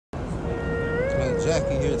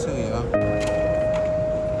Jackie here too, y'all.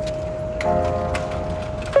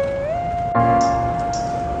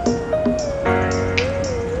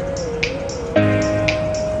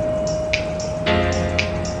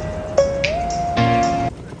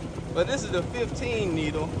 But this is the 15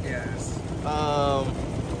 needle. Yes. So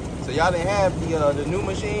y'all didn't have the new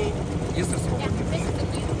machine? Yes, this is the new.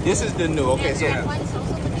 This is the new. Okay, so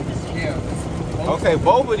Yeah. okay,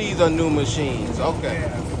 both of these are new machines. Okay.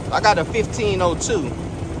 Yeah. I got a 1502.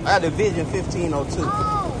 I got the Vision 1502.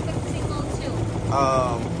 Oh,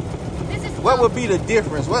 1502. This is what would be the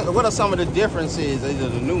difference? What are some of the differences? Is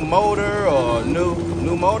it a new motor or new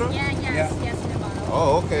motor? Yes, new model.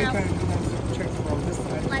 Oh, okay. Check from this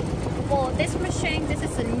side. Like for this machine, this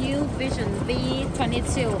is a new Vision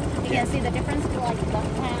V22. You can see the difference to like the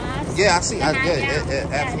past. Yeah, I see. Absolutely.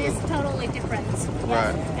 Absolutely. It's totally different. Yes.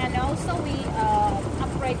 Right. And also we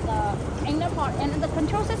upgrade the inner part and the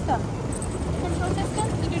control system.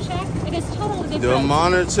 If you check, it is totally different. The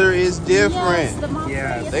monitor is different. Yes, the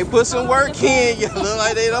monitor is They put some work totally in. You look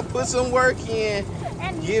like they done put some work in,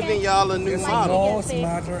 and giving y'all a new It's model. more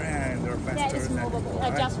smarter and faster. That is movable,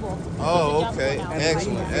 right? adjustable. Oh, It's okay. adjustable now. And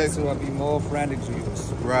Excellent, the interface excellent. will be more friendly to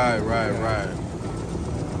use. Right.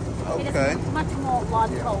 It Okay. is much more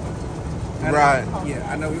logical. And, Right.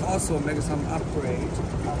 Yeah, and we also make some upgrade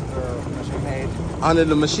of the machine head. Under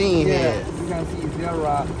the machine head. You can see there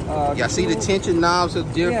are. Y'all see the tension knobs are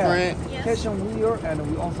different. Yes. Tension wheel,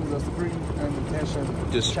 and we also the spring and tension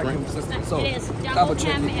The spring. checking system. So It is double double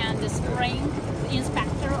check cam it. and the spring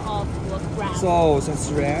inspector of work grab. So the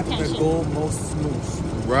thread Tension. will go more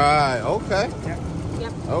smooth. Right. Okay. Yeah.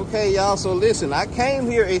 Yep. Okay, y'all. So listen, I came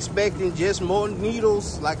here expecting just more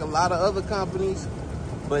needles, like a lot of other companies,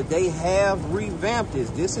 but they have revamped this.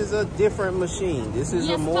 This is a different machine. This is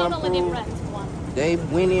Yes, a more totally improved. different one. They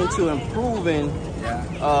went into improving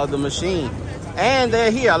Yeah. the machine, and they're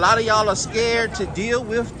here. A lot of y'all are scared to deal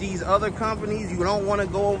with these other companies. You don't want to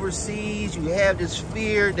go overseas. You have this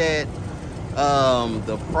fear that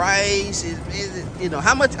the price is you know,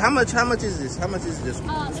 how much is this? How much is this?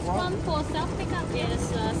 This one for self pickup is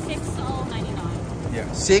 6099.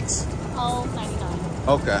 Yeah. 6099.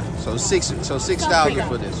 Okay, so $6,000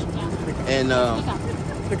 for this. Yeah. And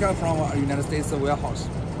Pick up from a United States warehouse.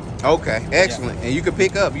 okay, excellent. And you can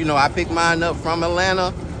pick up. You know, I picked mine up from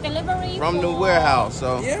Atlanta, Delivery from the for- warehouse.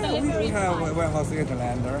 So Yeah, we Delivery have fine. a warehouse in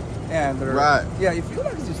Atlanta. And Right. Yeah, if you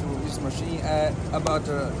like this machine about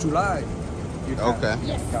July, you can Okay.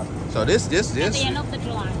 Yes. come. so this At the end of the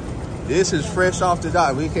July. This is fresh off the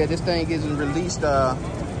dock. We can. This thing getting released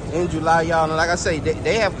in July, y'all. And like I say,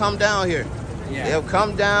 they have come down here. Yeah. They have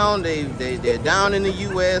come down. They're down in the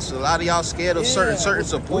U.S. A lot of y'all scared of certain We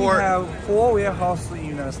support. have 4 warehouses in the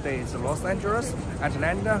United States: Los Angeles,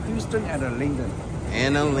 Atlanta, Houston, and Linden.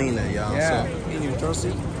 And Alina, y'all. Yeah, So, in New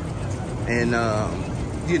Jersey. and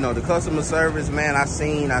you know, the customer service, man. I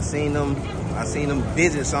seen them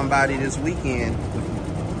visit somebody this weekend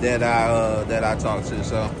that I talked to.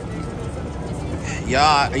 So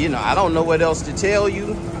y'all, you know, I don't know what else to tell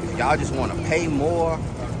you. If y'all just want to pay more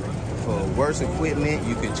for worse equipment,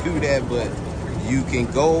 you can do that, but you can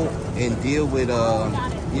go and deal with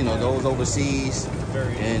you know, those overseas,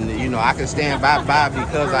 and you know, I can stand by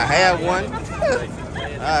because I have one.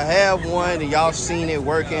 I have one, and y'all seen it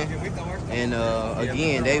working. And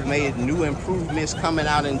again, they've made new improvements coming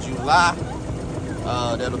out in July.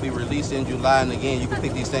 That'll be released in July, and again, you can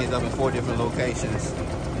pick these things up in 4 different locations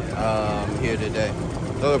here today.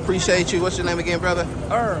 So appreciate you. What's your name again, brother?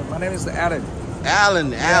 My name is Alan.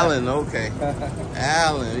 Alan, okay.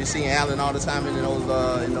 Alan, you see Alan all the time in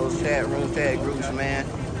those chat groups, man.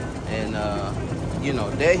 And you know,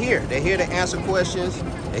 they're here. They're here to answer questions.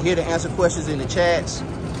 They're here to answer questions in the chats.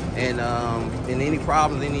 And any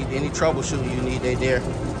problems, any troubleshooting you need, they're there.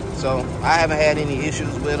 So I haven't had any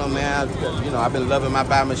issues with them, man. You know, I've been loving my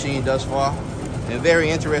BAI machine thus far, and very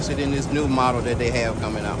interested in this new model that they have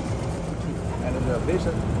coming out. And the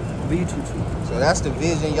Vision V22. So that's the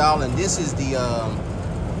Vision, y'all, and this is the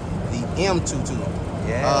M22.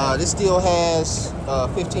 Yeah. This still has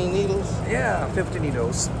 15 needles. Yeah, 50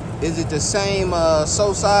 needles. Is it the same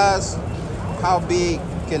sew size? How big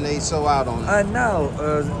can they sew out on it? Now,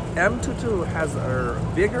 M22 has a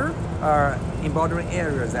bigger embroidery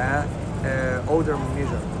area than older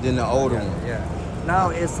measure. Than the older one. Yeah. Now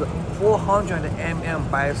it's 400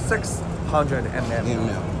 mm by 600 mm.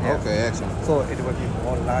 Yeah. Okay, excellent. So it will be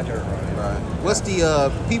more larger. Right. What's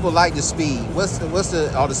the people like the speed?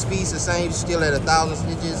 Are the speeds the same? Still at 1,000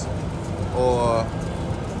 stitches, or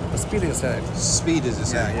The speed is speed is the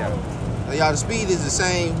same? yeah. Y'all, the speed is the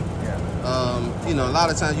same. Yeah. You know, a lot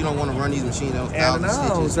of times you don't want to run these machines on And thousands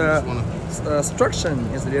now of stitches. You just wanna... the instruction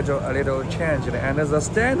is a little changed, and the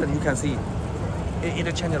stand you can see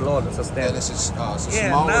it changed a lot. The stand. Yeah, this is a smaller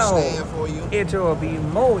stand for you. It will be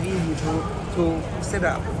more easy to set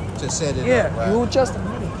up. To set it yeah, up. Right. You just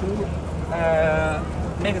need to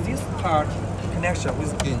make this part connection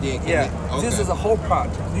with. And then okay. This is the whole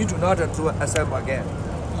part. You do not do assemble again.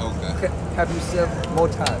 Okay. Have you save more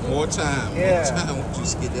time? More time. Yeah. More time.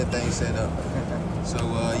 Just get that thing set up. So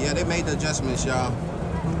yeah, they made the adjustments, y'all.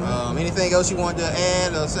 Anything else you want to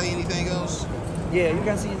add or say? Anything else? Yeah, you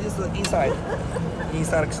can see this inside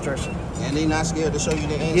extraction. And they're not scared to show you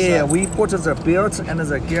the inside. Yeah, we put the belt and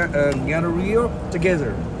the gear reel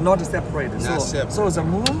together, not separated. Not separate. So the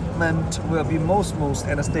movement will be more smooth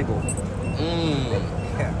and stable.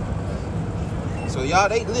 Yeah. So y'all,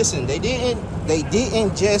 they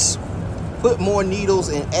didn't just put more needles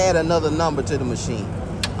and add another number to the machine.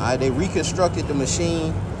 All right, they reconstructed the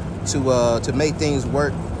machine to make things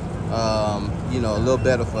work, you know, a little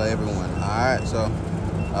better for everyone. All right, so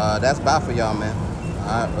that's bye for y'all, man. All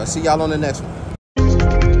right, I'll see y'all on the next one.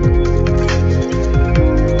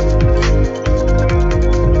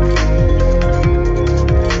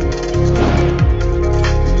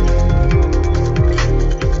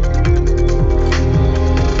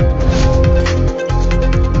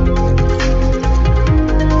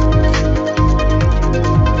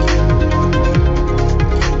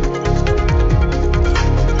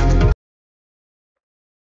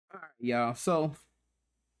 Y'all, so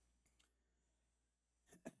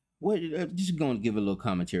what just gonna give a little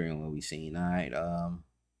commentary on what we seen. All right,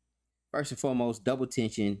 first and foremost, double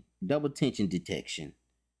tension detection.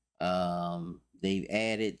 They've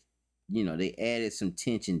added, you know, they added some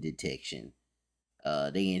tension detection.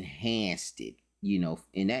 They enhanced it, you know,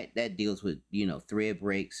 and that deals with, you know, thread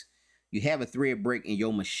breaks. You have a thread break and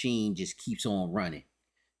your machine just keeps on running.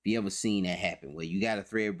 If you ever seen that happen, where you got a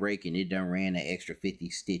thread break and it done ran an extra 50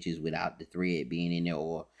 stitches without the thread being in there,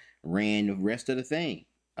 or ran the rest of the thing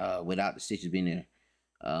without the stitches being there,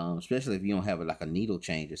 especially if you don't have like a needle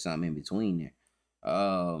change or something in between there.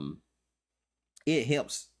 It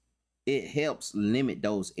helps limit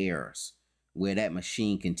those errors where that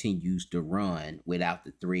machine continues to run without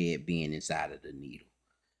the thread being inside of the needle,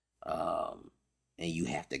 and you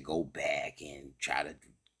have to go back and try to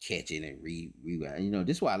catch it and rewind. You know,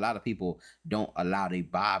 this is why a lot of people don't allow their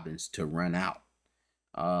bobbins to run out.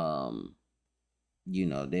 You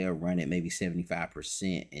know, they'll run it maybe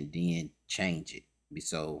 75% and then change it,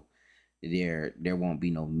 so there won't be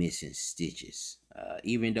no missing stitches.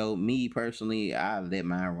 Even though me personally, I let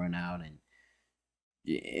mine run out, and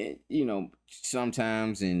you know,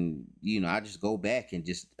 sometimes, and you know, I just go back and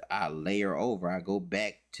I layer over. I go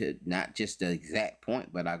back to not just the exact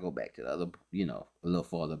point, but I go back to the other, you know, a little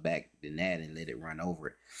farther back than that and let it run over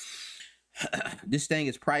it. This thing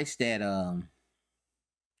is priced at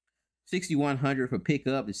 $6,100 for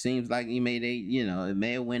pickup. It seems like it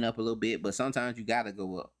may have went up a little bit, but sometimes you gotta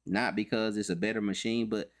go up, not because it's a better machine,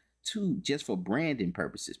 but just for branding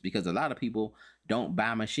purposes, because a lot of people don't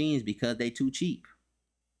buy machines because they too cheap.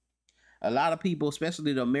 A lot of people,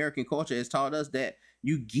 especially the American culture, has taught us that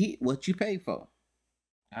you get what you pay for.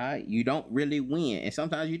 All right, you don't really win, and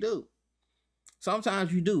sometimes you do.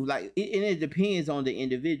 Sometimes you do. Like, and it depends on the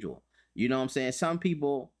individual. You know what I'm saying? Some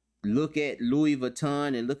people look at Louis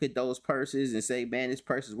Vuitton and look at those purses and say, "Man, this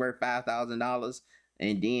purse is worth $5,000."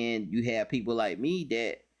 And then you have people like me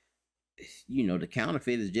that, you know, the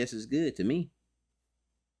counterfeit is just as good to me.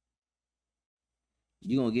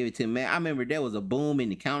 You gonna give it to me, man? I remember there was a boom in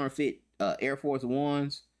the counterfeit Air Force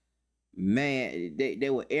Ones. Man, they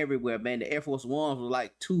were everywhere, man. The Air Force Ones were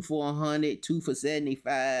like 2 for $100, 2 for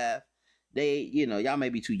 $75. They, you know, y'all may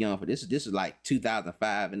be too young for this. This is like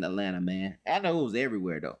 2005 in Atlanta, man. I know it was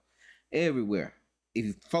everywhere though, everywhere.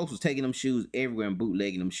 If folks was taking them shoes everywhere and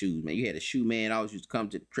bootlegging them shoes, man. You had a shoe man always used to come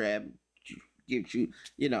to the trap, give you,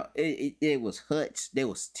 you know, it was huts. There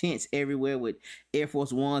was tents everywhere with Air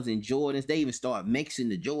Force Ones and Jordans. They even started mixing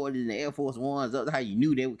the Jordans and the Air Force Ones up. How you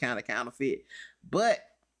knew they were kind of counterfeit. But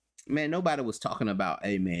man, nobody was talking about,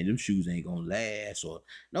 hey man, them shoes ain't gonna last, or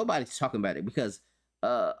nobody's talking about it, because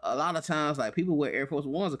a lot of times, like, people wear Air Force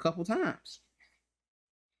Ones a couple times.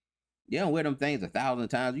 You don't wear them things 1,000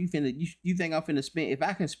 times. You think I'm finna spend, if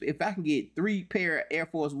I can get 3 pair of Air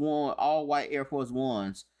Force One, all white Air Force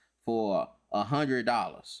Ones for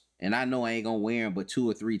 $100, and I know I ain't gonna wear them but 2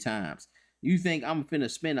 or 3 times. You think I'm finna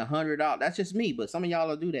spend $100? That's just me. But some of y'all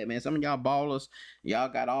will do that, man. Some of y'all ballers, y'all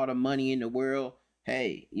got all the money in the world.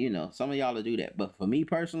 Hey, you know, some of y'all will do that. But for me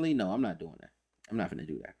personally, no, I'm not doing that. I'm not gonna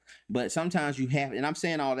do that. But sometimes you have, and I'm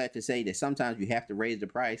saying all that to say that sometimes you have to raise the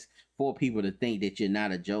price for people to think that you're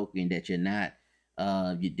not a joke and that you're not,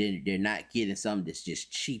 they're not getting something that's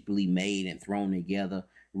just cheaply made and thrown together.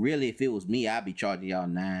 Really, if it was me, I'd be charging y'all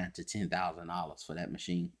 $9,000 to $10,000 for that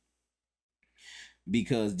machine.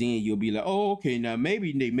 Because then you'll be like, oh, okay, now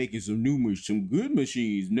maybe they making some good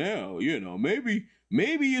machines now, maybe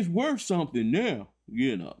it's worth something now,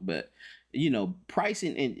 but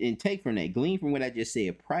pricing and take from that, glean from what I just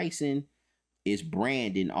said, pricing is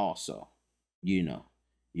branding also, it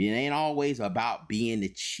ain't always about being the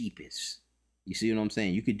cheapest. You see what I'm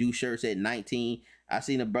saying? You could do shirts at 19. I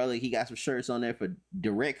seen a brother, he got some shirts on there for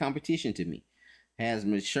direct competition to me. Has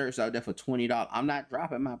my shirts out there for $20. I'm not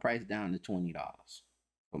dropping my price down to $20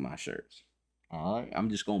 for my shirts. All right.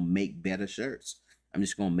 I'm just gonna make better shirts. I'm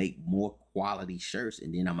just gonna make more quality shirts,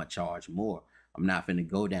 and then I'm gonna charge more. I'm not gonna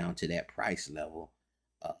go down to that price level,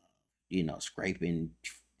 scraping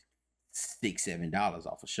 $6-7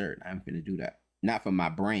 off a shirt. I'm gonna do that. Not for my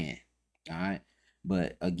brand. All right.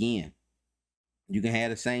 But again, you can have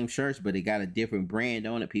the same shirts, but it got a different brand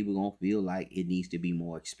on it. People gonna feel like it needs to be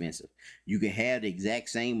more expensive. You can have the exact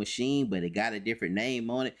same machine, but it got a different name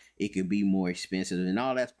on it. It could be more expensive, and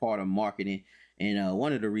all that's part of marketing. And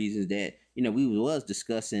one of the reasons that we was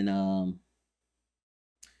discussing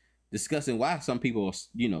why some people are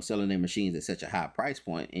selling their machines at such a high price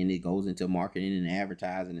point, and it goes into marketing and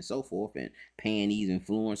advertising and so forth, and paying these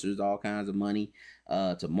influencers all kinds of money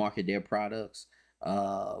to market their products.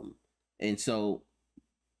 And so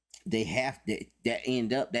they have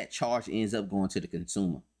that charge ends up going to the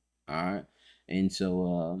consumer. All right. And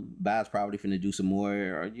so BAI's probably finna do some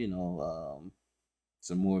more,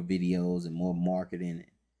 some more videos and more marketing.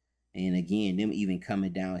 And again, them even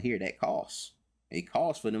coming down here, that costs. It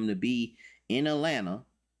costs for them to be in Atlanta,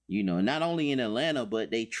 not only in Atlanta,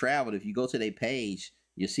 but they traveled. If you go to their page,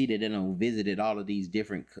 you'll see that they done visited all of these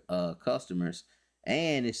different customers.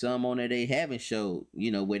 And it's some on there they haven't showed,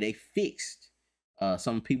 where they fixed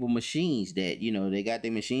some people machines that, they got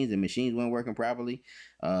their machines and machines weren't working properly.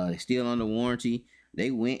 Still under warranty.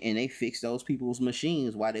 They went and they fixed those people's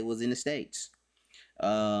machines while they was in the States.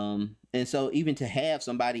 And so even to have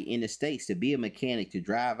somebody in the States to be a mechanic, to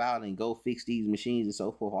drive out and go fix these machines and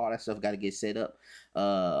so forth, all that stuff got to get set up.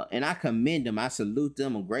 And I commend them. I salute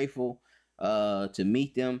them. I'm grateful to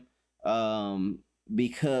meet them.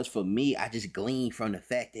 Because for me, I just glean from the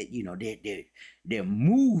fact that they're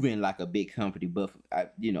moving like a big company, but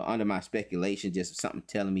under my speculation, just something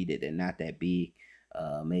telling me that they're not that big.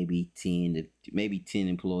 Maybe 10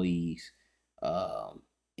 employees,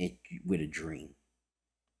 with a dream.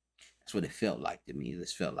 That's what it felt like to me.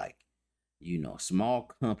 This felt like a small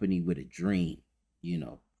company with a dream.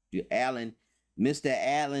 Mr. Allen,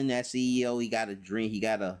 that CEO, he got a dream.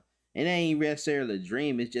 It ain't necessarily a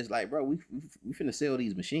dream. It's just like, bro, we finna sell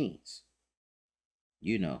these machines.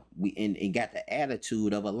 We got the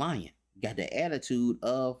attitude of a lion. Got the attitude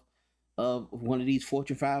of one of these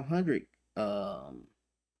Fortune 500,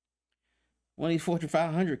 one of these Fortune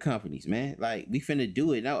 500 companies, man. Like, we finna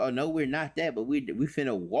do it. No, we're not that, but we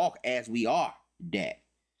finna walk as we are that.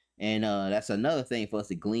 And that's another thing for us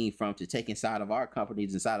to glean from, to take inside of our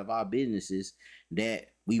companies, inside of our businesses, that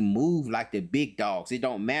we move like the big dogs. It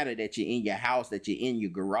don't matter that you're in your house, that you're in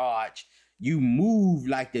your garage. You move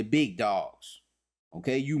like the big dogs.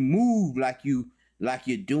 Okay, you move like you're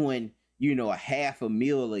doing,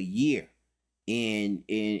 $500,000 a year in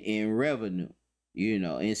revenue,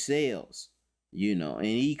 in sales, in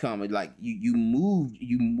e-commerce. Like you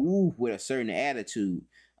move with a certain attitude.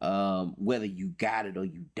 Whether you got it or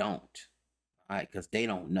you don't. All right, because they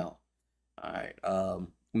don't know. All right.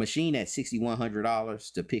 Machine at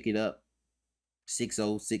 $6,100 to pick it up.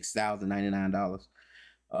 $6,099.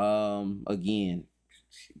 Again,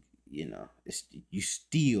 it's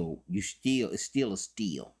still a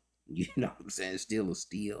steal. You know what I'm saying? It's still a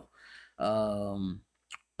steal. For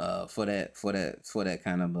that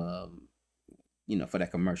kind of for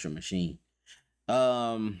that commercial machine.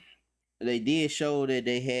 They did show that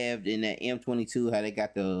they have in that M22 how they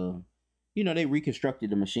got they reconstructed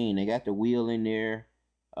the machine. They got the wheel in there.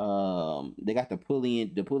 They got the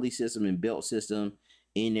pulley system and belt system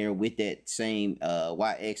in there with that same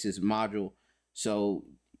Y-axis module. So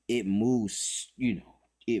it moves,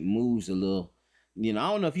 it moves a little. I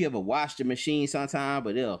don't know if you ever watched the machine sometime,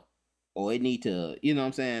 but it need to, what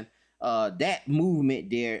I'm saying? That movement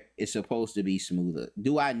there is supposed to be smoother.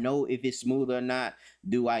 Do I know if it's smooth or not?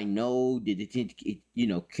 Do I know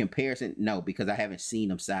comparison? No, because I haven't seen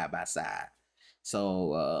them side by side.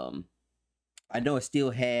 So I know it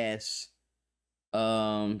still has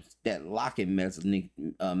that locking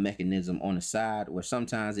mechanism on the side, where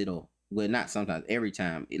sometimes it'll, well, not sometimes, every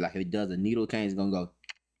time, like if it does a needle change, it's gonna go,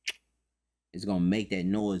 it's gonna make that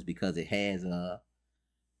noise because it has the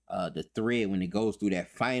thread, when it goes through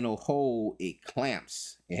that final hole, it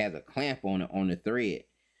clamps. It has a clamp on the thread,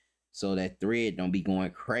 so that thread don't be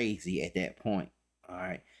going crazy at that point. All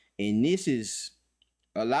right, and this is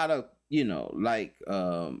a lot of, like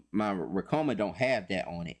my Racoma don't have that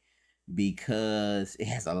on it because it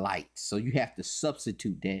has a light, so you have to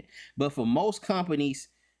substitute that. But for most companies,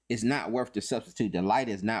 it's not worth the substitute. The light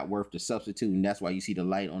is not worth the substitute, and that's why you see the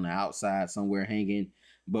light on the outside somewhere hanging.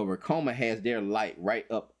 But Racoma has their light right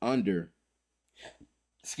up under,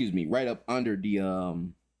 right up under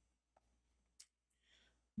the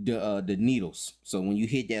needles. So when you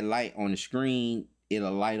hit that light on the screen,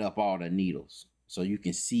 it'll light up all the needles, so you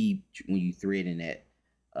can see when you thread in that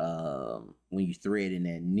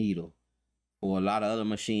needle. For a lot of other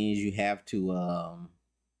machines, you have to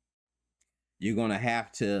you're gonna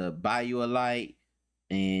have to buy you a light,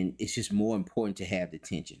 and it's just more important to have the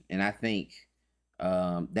tension. And I think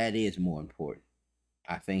that is more important.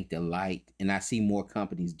 I think the light, and I see more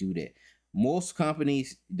companies do that. Most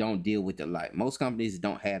companies don't deal with the light. Most companies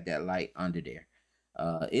don't have that light under there.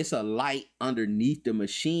 It's a light underneath the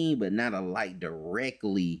machine, but not a light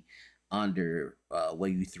directly under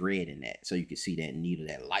where you thread in that. So you can see that needle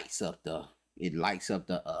that lights up the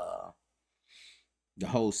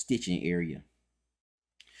whole stitching area.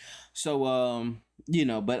 So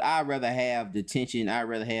but I'd rather have the tension. I'd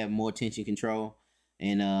rather have more tension control.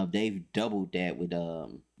 And they've doubled that with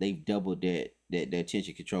that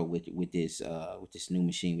tension control with this new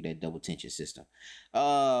machine with that double tension system.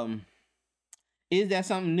 Is that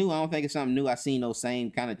something new? I don't think it's something new. I've seen those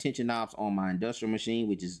same kind of tension knobs on my industrial machine,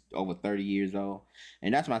 which is over 30 years old.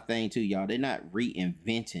 And that's my thing too, y'all. They're not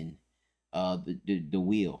reinventing the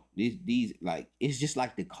wheel. These like, it's just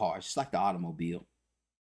like the car. It's just like the automobile.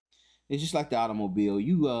 It's just like the automobile.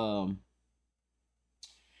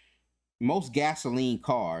 Most gasoline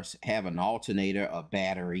cars have an alternator, a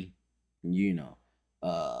battery, a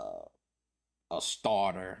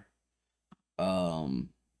starter, a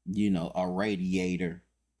radiator.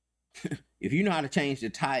 If you know how to change the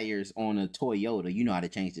tires on a Toyota, you know how to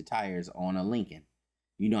change the tires on a Lincoln.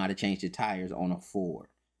 You know how to change the tires on a Ford.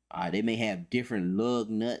 They may have different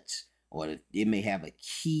lug nuts, or it may have a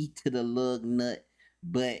key to the lug nut,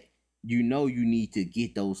 but you need to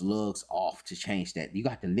get those lugs off to change that. You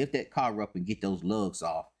got to lift that car up and get those lugs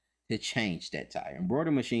off to change that tire.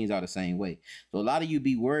 Embroidery machines are the same way. So a lot of you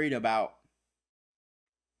be worried about,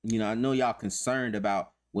 I know y'all concerned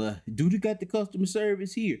about, well, do they got the customer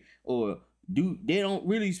service here? Or do they don't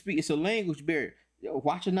really speak? It's a language barrier.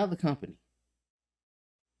 Watch another company.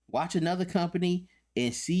 Watch another company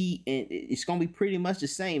and see, and it's going to be pretty much the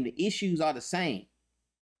same. The issues are the same.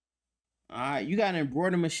 All right, you got an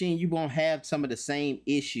embroidery machine, you're going to have some of the same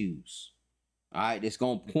issues. All right, that's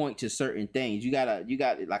going to point to certain things. You got like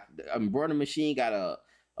the embroidery machine got a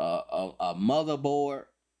motherboard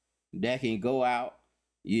that can go out.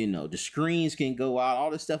 The screens can go out.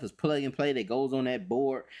 All this stuff is plug and play that goes on that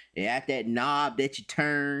board. And at that knob that you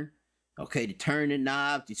turn, okay, to turn the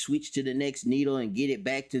knob, to switch to the next needle and get it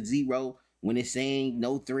back to 0. When it's saying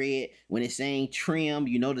no thread, when it's saying trim,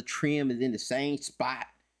 the trim is in the same spot.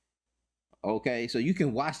 Okay, so you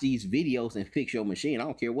can watch these videos and fix your machine. I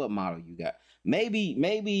don't care what model you got. Maybe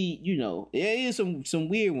there is some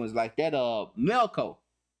weird ones like that. Melco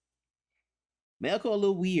a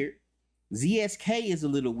little weird. ZSK is a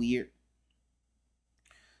little weird.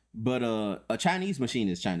 But a Chinese machine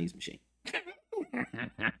is a Chinese machine.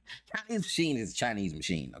 Chinese machine is a Chinese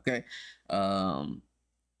machine. Okay.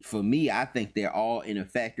 For me, I think they're all in a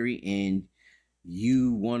factory, and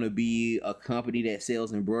you want to be a company that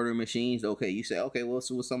sells embroidery machines. Okay, you say, okay, well,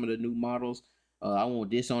 so with some of the new models, I want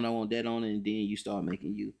this on, I want that on, and then you start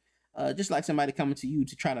making just like somebody coming to you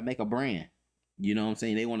to try to make a brand. You know what I'm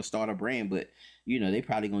saying? They want to start a brand, but they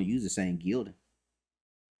probably gonna use the same gilding.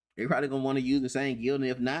 They probably gonna want to use the same gilding.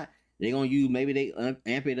 If not, they're gonna use, maybe they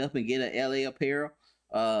amp it up and get an LA apparel.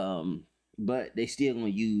 But they still gonna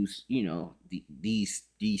use these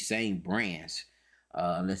same brands.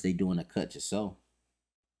 Unless they doing a cut to sew.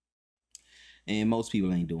 And most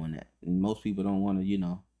people ain't doing that. And most people don't want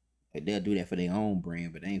to, like they'll do that for their own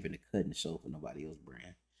brand, but they ain't finna cut and sew for nobody else's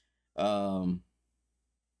brand.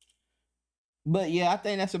 But yeah, I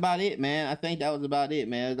think that's about it, man. I think that was about it,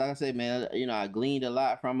 man. Like I said, man, I gleaned a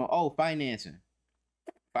lot from financing.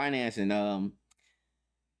 To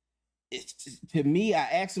me, I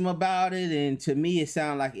asked him about it, and to me, it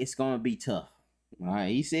sounded like it's gonna be tough. All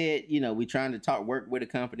right, he said, we're trying to work with a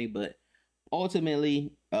company, but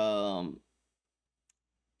ultimately,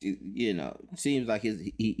 you know, seems like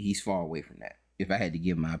he's far away from that. If I had to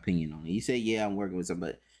give my opinion on it, he said, "Yeah, I'm working with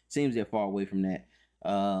somebody." Seems they're far away from that.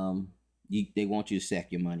 They want you to sack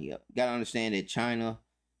your money up. Got to understand that China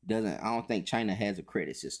doesn't. I don't think China has a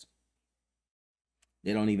credit system.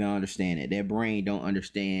 They don't even understand it. Their brain don't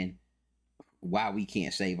understand why we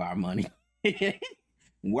can't save our money.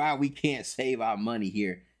 Why we can't save our money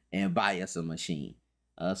here and buy us a machine.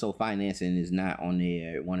 So financing is not on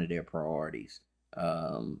one of their priorities.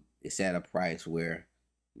 It's at a price where,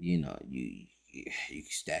 you know, you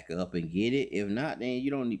stack up and get it. If not, then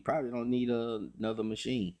you probably don't need another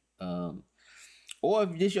machine. Or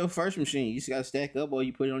if this your first machine, you just gotta stack up, or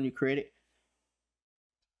you put it on your credit.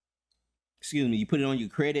 Excuse me, you put it on your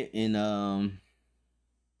credit and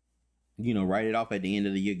you know, write it off at the end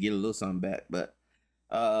of the year, get a little something back. But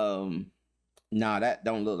nah, that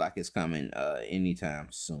don't look like it's coming anytime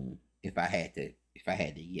soon. If I had to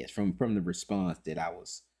guess from the response that I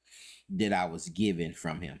was given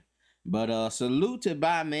from him. But salute to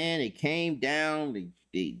BAI, man. It came down.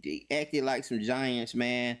 They acted like some giants,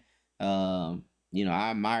 man. You know, I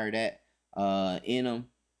admire that in them.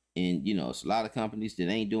 And you know, it's a lot of companies that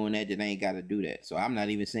ain't doing that ain't got to do that. So I'm not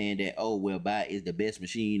even saying that, oh well, BAI is the best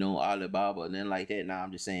machine on Alibaba and then like that. Nah,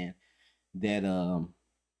 I'm just saying that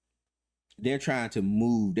they're trying to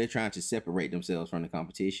move, they're trying to separate themselves from the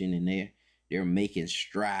competition, and they're making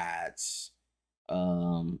strides.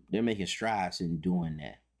 They're making strides in doing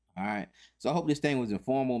that. All right. So I hope this thing was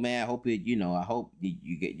informal, man. I hope it, you know, I hope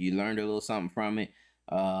you learned a little something from it.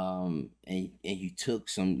 And you took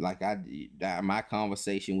some, like my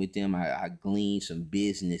conversation with them, I gleaned some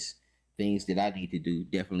business things that I need to do.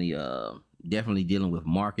 Definitely dealing with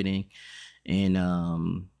marketing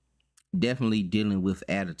and definitely dealing with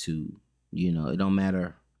attitude. You know, it don't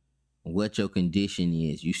matter what your condition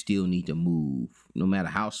is, you still need to move. No matter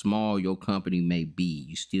how small your company may be,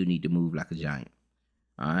 you still need to move like a giant.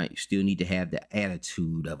 All right, you still need to have the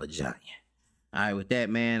attitude of a giant. All right, with that,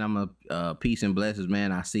 man, I'm a peace and blessings,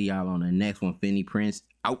 man. I'll see y'all on the next one. Finny Prince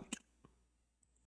out.